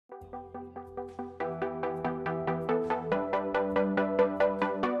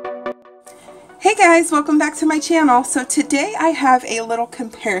Hey guys, welcome back to my channel. So today I have a little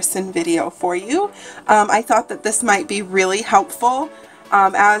comparison video for you. I thought that this might be really helpful.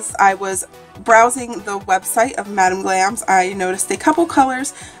 As I was browsing the website of Madam Glam's, I noticed a couple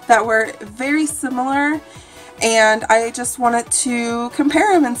colors that were very similar, and I just wanted to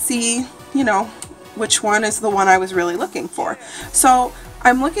compare them and see, you know, which one is the one I was really looking for. So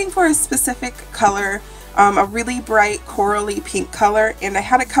I'm looking for a specific color, a really bright corally pink color, and I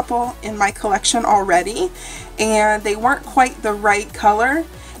had a couple in my collection already and they weren't quite the right color,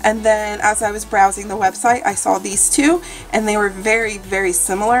 and then as I was browsing the website I saw these two and they were very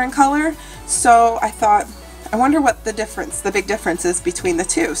similar in color. So I thought, I wonder what the big difference is between the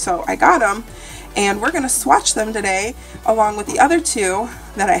two. So I got them and we're going to swatch them today along with the other two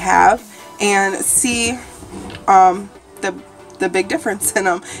that I have and see the big difference in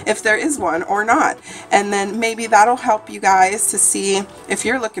them, if there is one or not. And then maybe that'll help you guys to see if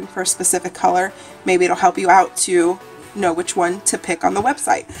you're looking for a specific color. Maybe it'll help you out to know which one to pick on the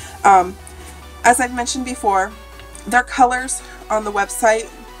website. As I've mentioned before, their colors on the website,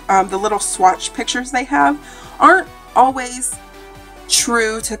 the little swatch pictures they have, aren't always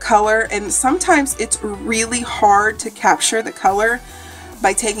true to color, and sometimes it's really hard to capture the color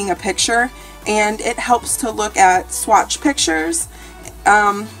by taking a picture. And it helps to look at swatch pictures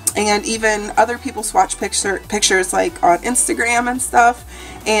and even other people's swatch pictures like on Instagram and stuff,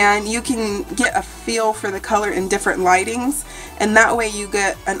 and you can get a feel for the color in different lightings, and that way you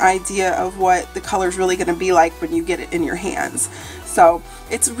get an idea of what the color is really going to be like when you get it in your hands. So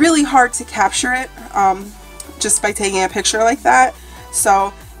it's really hard to capture it just by taking a picture like that.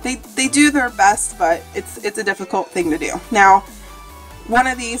 So they do their best, but it's a difficult thing to do. Now, one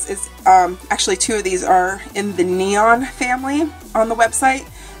of these is, actually two of these are in the neon family on the website,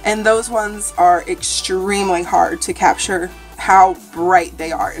 and those ones are extremely hard to capture how bright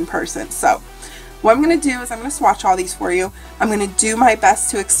they are in person. So what I'm going to do is I'm going to swatch all these for you. I'm going to do my best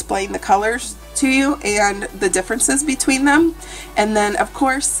to explain the colors to you and the differences between them, and then of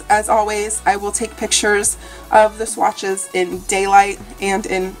course, as always, I will take pictures of the swatches in daylight and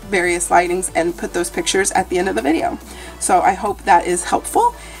in various lightings and put those pictures at the end of the video. So I hope that is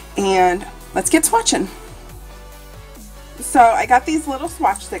helpful, and let's get swatching. So I got these little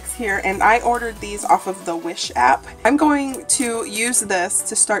swatch sticks here, and I ordered these off of the Wish app. I'm going to use this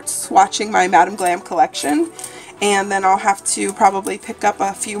to start swatching my Madam Glam collection, and then I'll have to probably pick up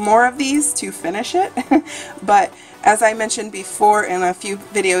a few more of these to finish it. But as I mentioned before in a few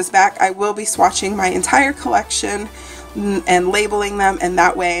videos back, I will be swatching my entire collection and labeling them, and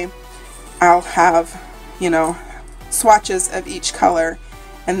that way I'll have, you know, swatches of each color,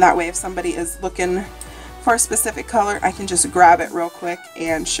 and that way if somebody is looking for a specific color, I can just grab it real quick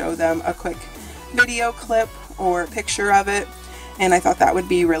and show them a quick video clip or picture of it, and I thought that would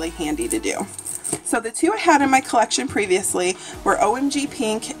be really handy to do. So the two I had in my collection previously were OMG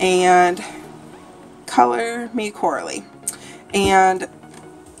Pink and Color Me Coraly. And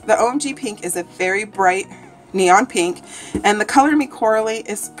the OMG Pink is a very bright neon pink, and the Color Me Coraly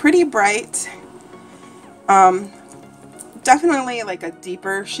is pretty bright. Definitely like a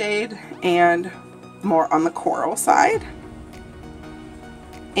deeper shade and more on the coral side.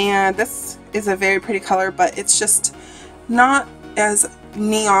 And this is a very pretty color, but it's just not as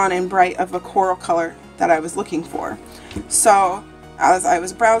neon and bright of a coral color that I was looking for. So as I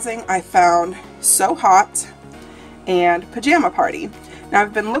was browsing, I found So Hot and Pyjama Party. Now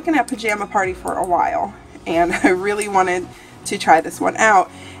I've been looking at Pyjama Party for a while, and I really wanted to try this one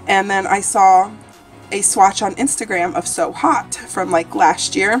out, and then I saw a swatch on Instagram of So Hot from like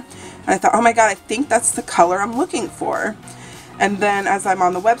last year, and I thought, oh my god, I think that's the color I'm looking for. And then as I'm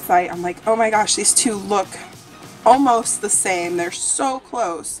on the website, I'm like, oh my gosh, these two look almost the same. They're so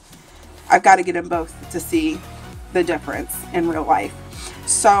close. I've got to get them both to see the difference in real life.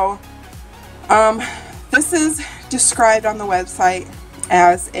 So this is described on the website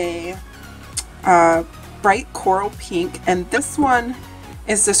as a bright coral pink, and this one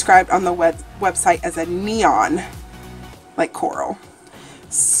is described on the website as a neon like coral.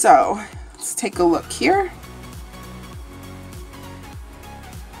 So let's take a look here.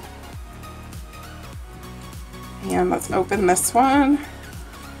 And let's open this one.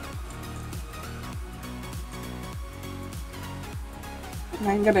 And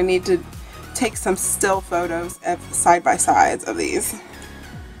I'm going to need to take some still photos of side-by-sides of these.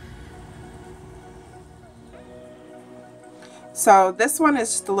 So this one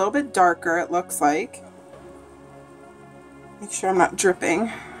is just a little bit darker, it looks like. Make sure I'm not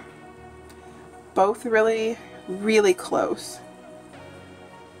dripping. Both really, really close.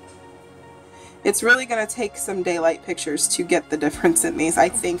 It's really going to take some daylight pictures to get the difference in these, I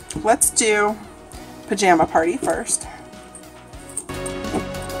think. Let's do Pajama Party first.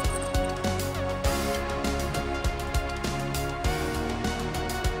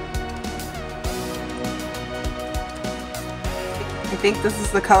 I think this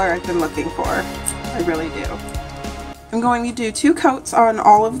is the color I've been looking for. I really do. I'm going to do 2 coats on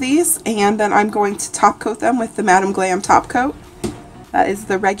all of these, and then I'm going to top coat them with the Madam Glam top coat. That is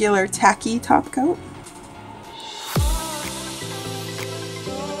the regular tacky top coat.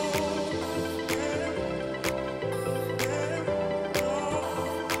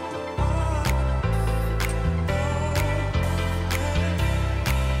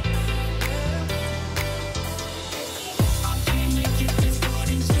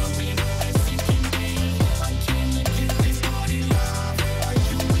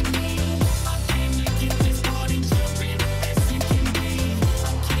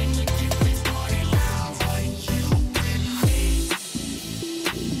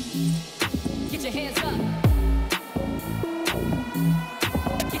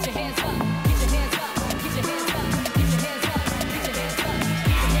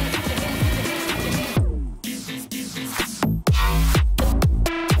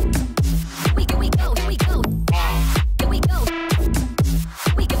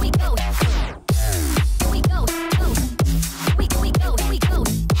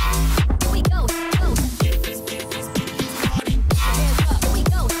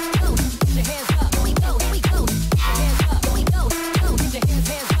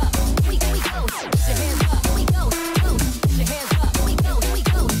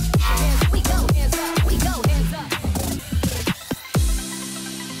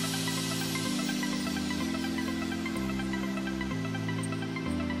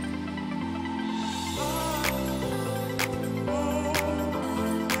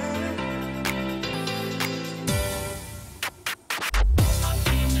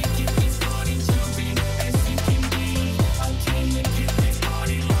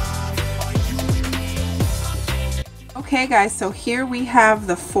 Okay guys, so here we have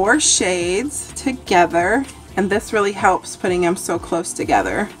the 4 shades together, and this really helps putting them so close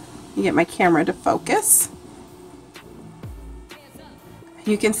together. You get my camera to focus.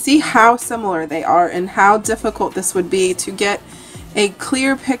 You can see how similar they are and how difficult this would be to get a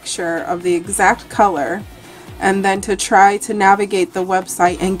clear picture of the exact color, and then to try to navigate the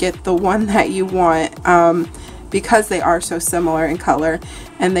website and get the one that you want, because they are so similar in color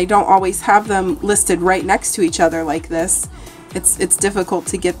and they don't always have them listed right next to each other like this. It's difficult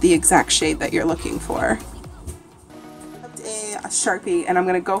to get the exact shade that you're looking for. A Sharpie, and I'm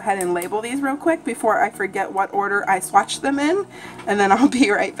going to go ahead and label these real quick before I forget what order I swatched them in, and then I'll be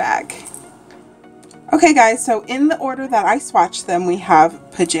right back. Okay guys, so in the order that I swatched them, we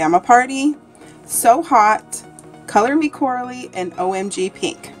have Pajama Party, So Hot, Color Me Coraly, and OMG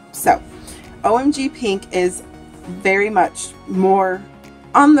Pink. So OMG Pink is very much more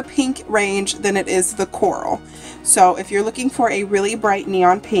on the pink range than it is the coral. So if you're looking for a really bright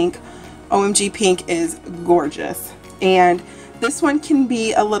neon pink, OMG Pink is gorgeous. And this one can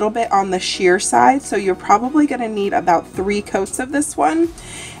be a little bit on the sheer side, so you're probably going to need about 3 coats of this one.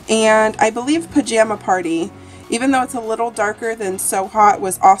 And I believe Pajama Party, even though it's a little darker than So Hot,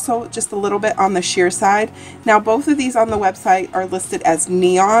 was also just a little bit on the sheer side. Now both of these on the website are listed as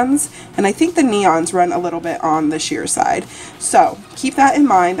neons, and I think the neons run a little bit on the sheer side. So keep that in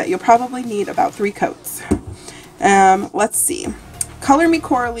mind, that you'll probably need about 3 coats. Let's see. Color Me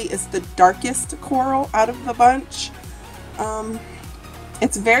Coraly is the darkest coral out of the bunch.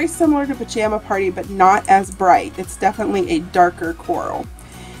 It's very similar to Pajama Party, but not as bright. It's definitely a darker coral.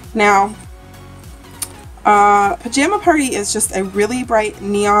 Now, Pajama Party is just a really bright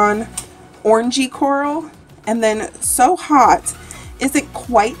neon orangey coral, and then So Hot isn't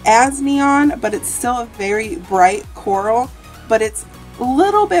quite as neon, but it's still a very bright coral, but it's a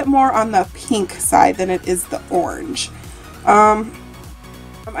little bit more on the pink side than it is the orange.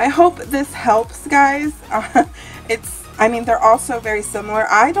 I hope this helps, guys. I mean, they're also very similar.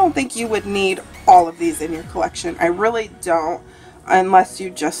 I don't think you would need all of these in your collection. I really don't, unless you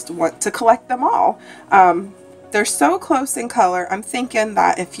just want to collect them all. They're so close in color. I'm thinking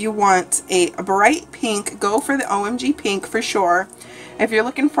that if you want a bright pink, go for the OMG Pink for sure. If you're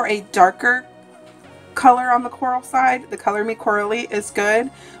looking for a darker color on the coral side, the Color Me Coraly is good.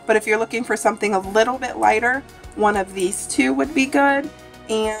 But if you're looking for something a little bit lighter, one of these 2 would be good.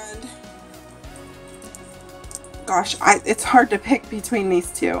 And gosh, it's hard to pick between these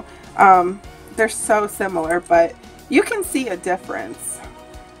 2. They're so similar, but you can see a difference.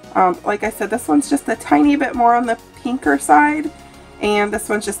 Like I said, this one's just a tiny bit more on the pinker side, and this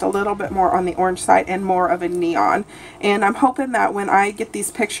one's just a little bit more on the orange side and more of a neon. And I'm hoping that when I get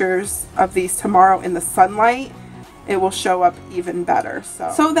these pictures of these tomorrow in the sunlight, it will show up even better.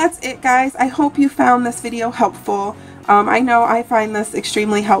 So that's it, guys. I hope you found this video helpful. I know I find this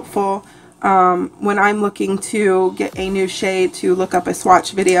extremely helpful when I'm looking to get a new shade to look up a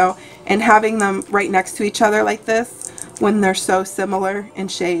swatch video, and having them right next to each other like this when they're so similar in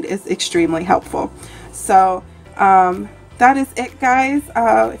shade is extremely helpful. So that is it, guys.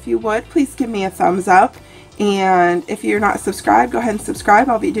 If you would, please give me a thumbs up, and if you're not subscribed, go ahead and subscribe.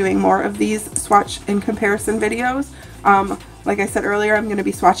 I'll be doing more of these swatch and comparison videos. Like I said earlier, I'm going to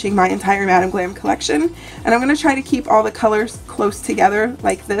be swatching my entire Madam Glam collection, and I'm going to try to keep all the colors close together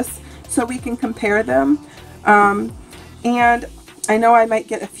like this so we can compare them. And I know I might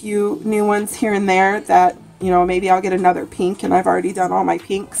get a few new ones here and there that, you know, maybe I'll get another pink, and I've already done all my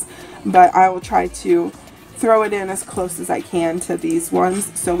pinks, but I will try to throw it in as close as I can to these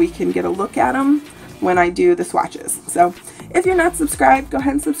ones so we can get a look at them when I do the swatches. So if you're not subscribed, go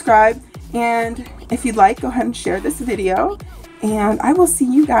ahead and subscribe, and if you'd like, go ahead and share this video, and I will see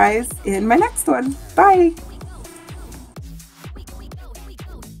you guys in my next one. Bye!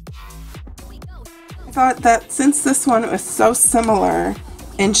 I thought that since this one was so similar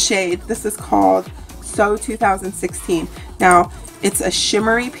in shade, this is called So 2016. Now, it's a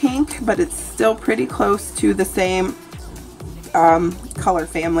shimmery pink, but it's still pretty close to the same color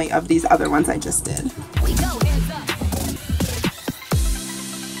family of these other ones I just did.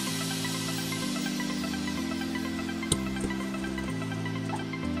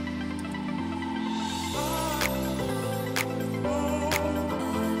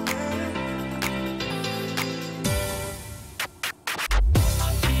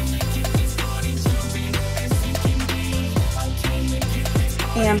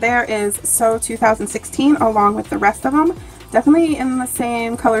 And there is So 2016 along with the rest of them. Definitely in the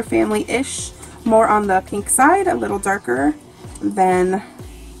same color family-ish, more on the pink side, a little darker than,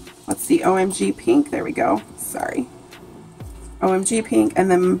 let's see, OMG Pink, there we go, sorry. OMG Pink,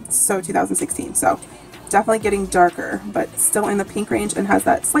 and then So 2016. So definitely getting darker, but still in the pink range and has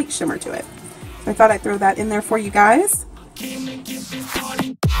that slight shimmer to it. So I thought I'd throw that in there for you guys.